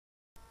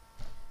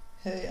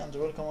Hey, and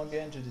welcome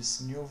again to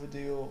this new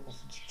video of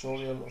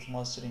tutorial of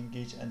mastering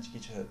Git and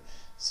GitHub.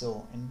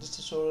 So in this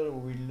tutorial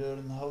we will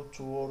learn how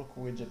to work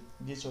with the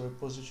Git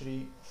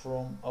repository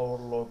from our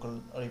local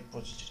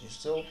repository.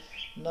 So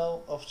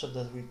now after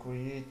that we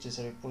create this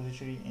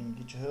repository in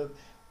GitHub,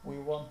 we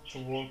want to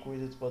work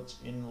with it but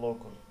in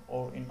local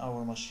or in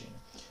our machine.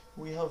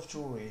 We have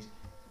two ways: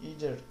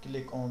 either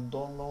click on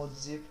download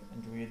zip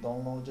and we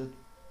download it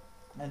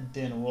and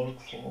then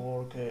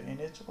work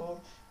in it, or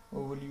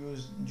we will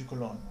use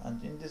clone,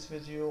 and in this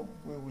video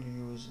we will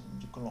use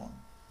clone.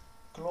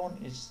 Clone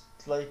is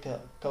like a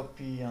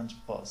copy and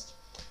paste.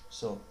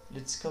 So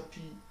let's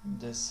copy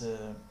this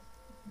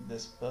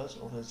path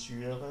or this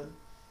URL.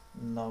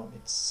 Now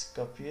it's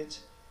copied.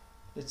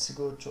 Let's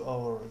go to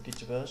our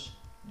git bash.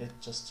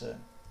 Let's just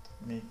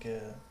make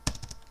it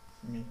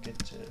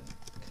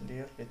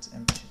clear. Let's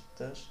empty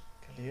dash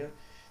clear.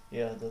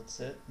 Yeah, that's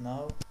it.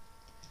 Now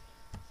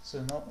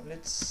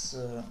let's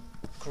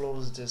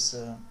close this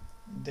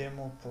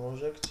demo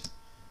project,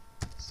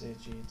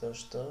 cg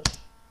dash dash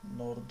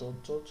node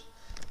dot dot.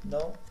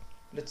 Now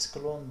let's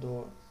clone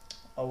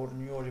our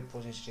new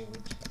repository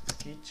with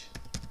git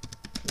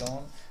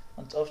clone,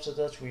 and after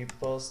that we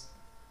pass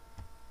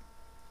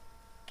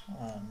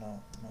no,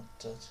 not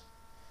that,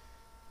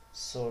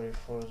 sorry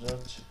for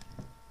that,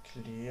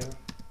 clear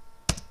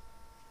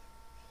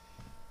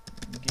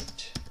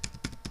git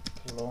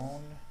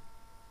clone,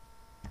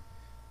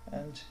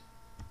 and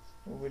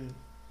we will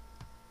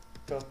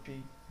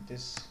copy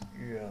this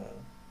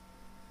URL,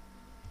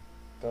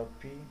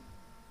 copy,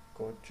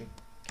 go to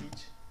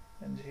git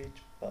and hit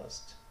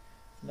paste.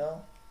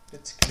 Now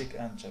let's click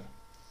enter.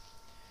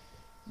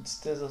 It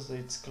says that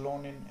it's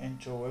cloning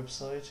into a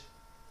website.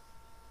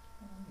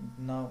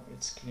 Now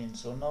it's clean.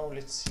 So now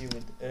let's see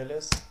with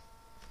ls,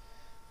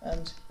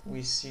 and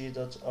we see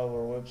that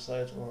our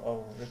website or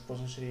our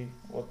repository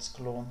was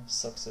cloned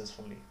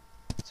successfully.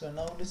 So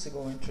now let's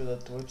go into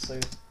that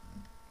website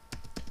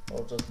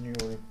or that new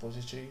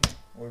repository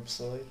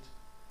website.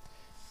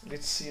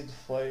 Let's see the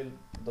file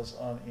that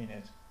are in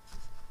it,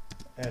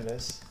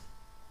 ls,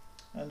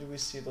 and we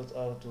see that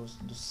are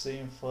the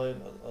same file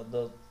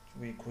that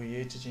we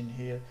created in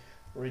here,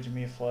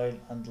 readme file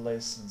and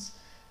license.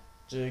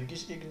 The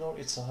git ignore,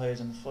 it's a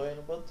hidden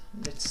file, but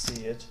let's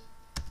see it,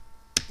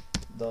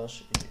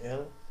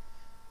 -el,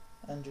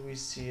 and we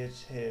see it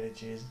here.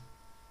 It is,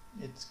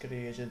 it's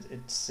created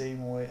it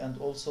same way, and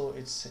also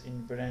it's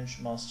in branch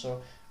master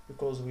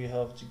because we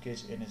have to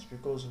get in it,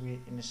 because we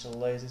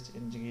initialize it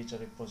in the git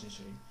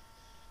repository.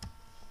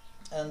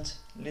 And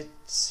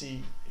let's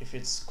see if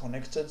it's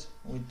connected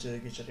with the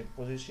git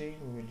repository.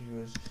 We will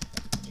use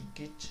the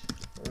git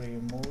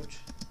remote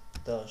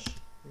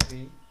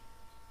 -v,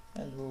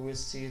 and we will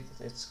see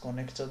that it's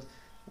connected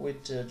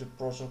with the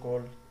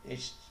protocol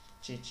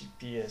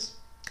HTTPS.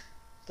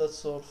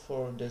 That's all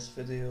for this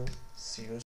video. See you